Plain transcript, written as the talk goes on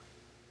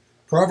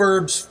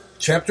Proverbs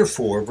chapter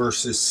 4,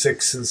 verses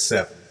 6 and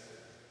 7.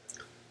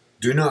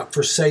 Do not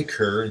forsake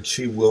her, and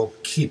she will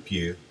keep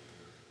you.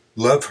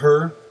 Love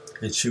her,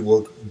 and she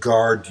will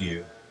guard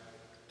you.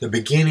 The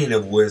beginning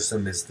of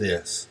wisdom is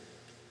this: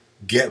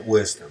 get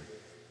wisdom,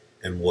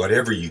 and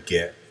whatever you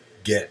get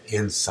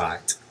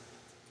insight.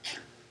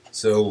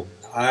 So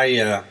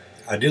I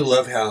do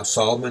love how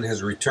Solomon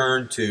has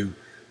returned to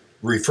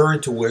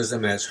referring to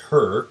wisdom as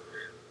her,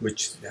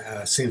 which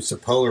seems to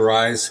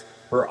polarize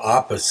her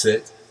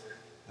opposite,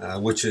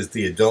 which is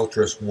the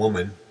adulterous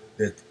woman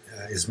that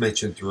is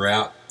mentioned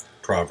throughout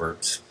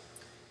Proverbs.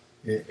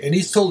 And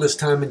he's told us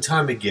time and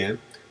time again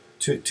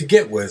to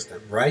get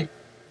wisdom, right?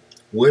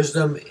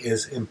 Wisdom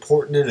is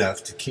important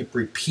enough to keep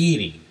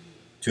repeating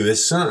to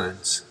his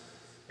sons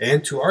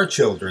and to our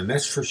children,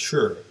 that's for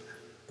sure.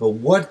 But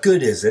what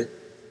good is it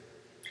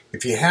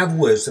if you have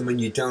wisdom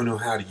and you don't know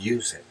how to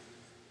use it?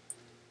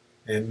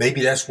 And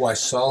maybe that's why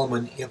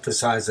Solomon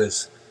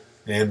emphasizes,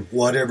 and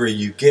whatever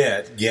you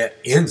get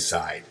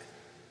insight.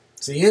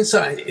 See,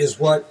 insight is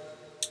what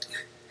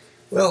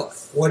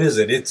is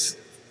it?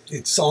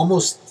 It's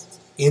almost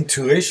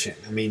intuition.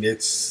 I mean,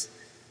 it's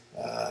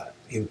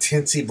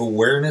intensive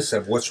awareness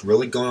of what's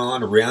really going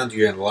on around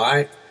you in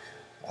life.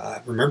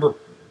 Remember,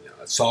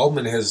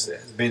 Solomon has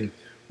been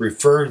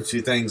referring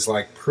to things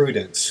like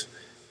prudence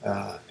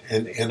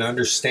and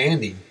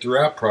understanding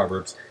throughout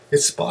Proverbs.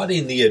 It's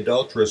spotting the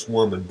adulterous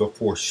woman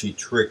before she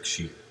tricks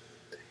you.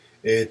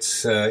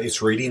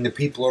 It's reading the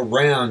people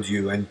around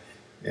you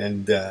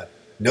and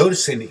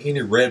noticing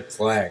any red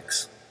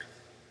flags.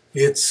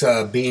 It's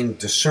being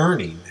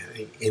discerning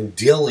in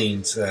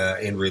dealings,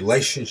 in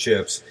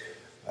relationships,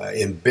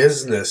 in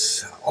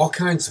business, all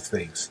kinds of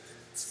things.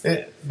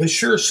 But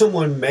sure,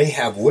 someone may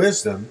have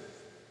wisdom,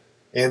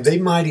 and they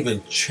might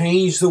even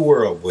change the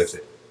world with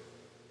it.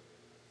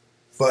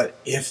 But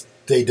if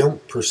they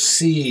don't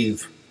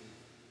perceive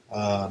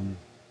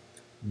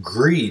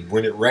greed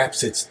when it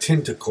wraps its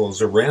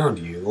tentacles around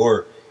you,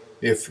 or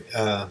if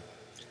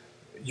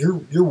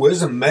your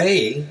wisdom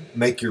may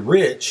make you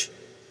rich,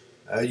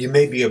 you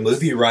may be a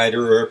movie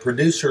writer or a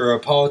producer or a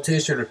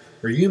politician,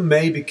 or you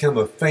may become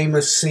a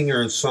famous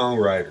singer and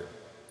songwriter,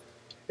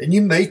 and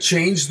you may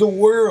change the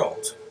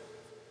world.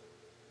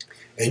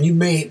 And you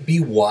may be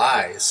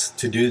wise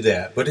to do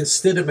that, but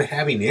instead of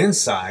having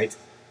insight,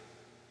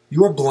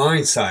 you are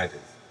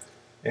blindsided.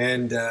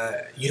 And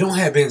you don't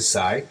have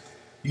insight,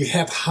 you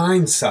have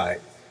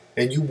hindsight,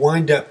 and you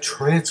wind up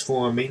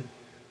transforming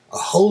a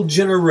whole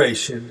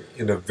generation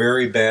in a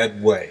very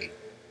bad way.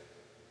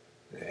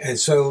 And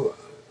so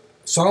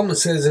Solomon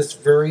says it's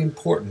very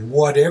important.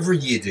 Whatever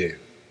you do,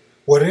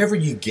 whatever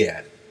you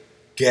get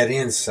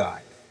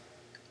insight.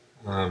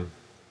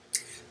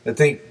 I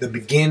think the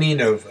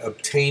beginning of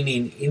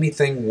obtaining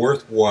anything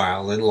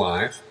worthwhile in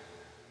life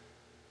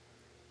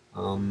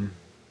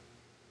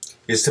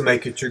is to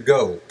make it your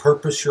goal.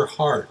 Purpose your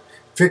heart.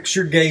 Fix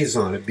your gaze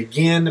on it.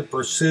 Begin the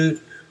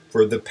pursuit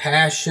for the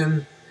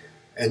passion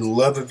and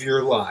love of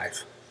your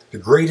life, the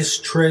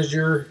greatest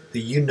treasure that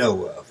you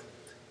know of.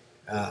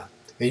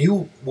 And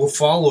you will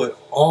follow it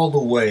all the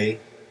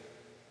way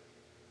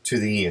to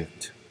the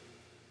end.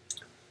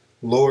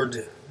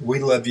 Lord, we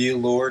love you,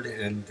 Lord,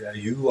 and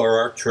you are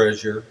our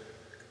treasure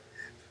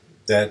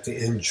that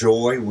in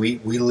joy we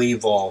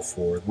leave all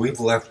for. We've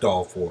left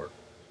all for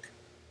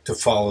to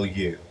follow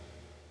you.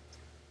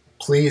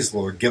 Please,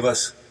 Lord, give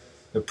us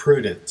the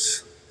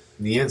prudence,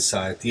 the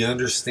insight, the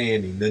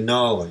understanding, the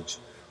knowledge,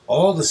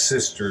 all the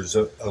sisters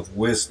of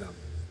wisdom,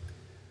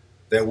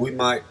 that we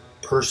might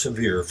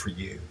persevere for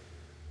you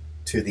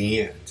to the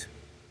end.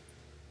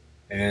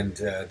 And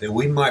that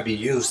we might be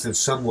used in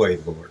some way,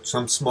 Lord,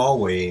 some small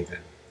way even,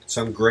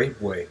 some great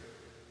way,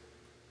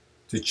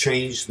 to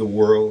change the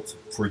world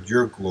for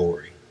your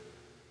glory.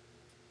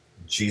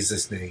 In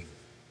Jesus' name,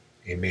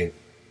 amen.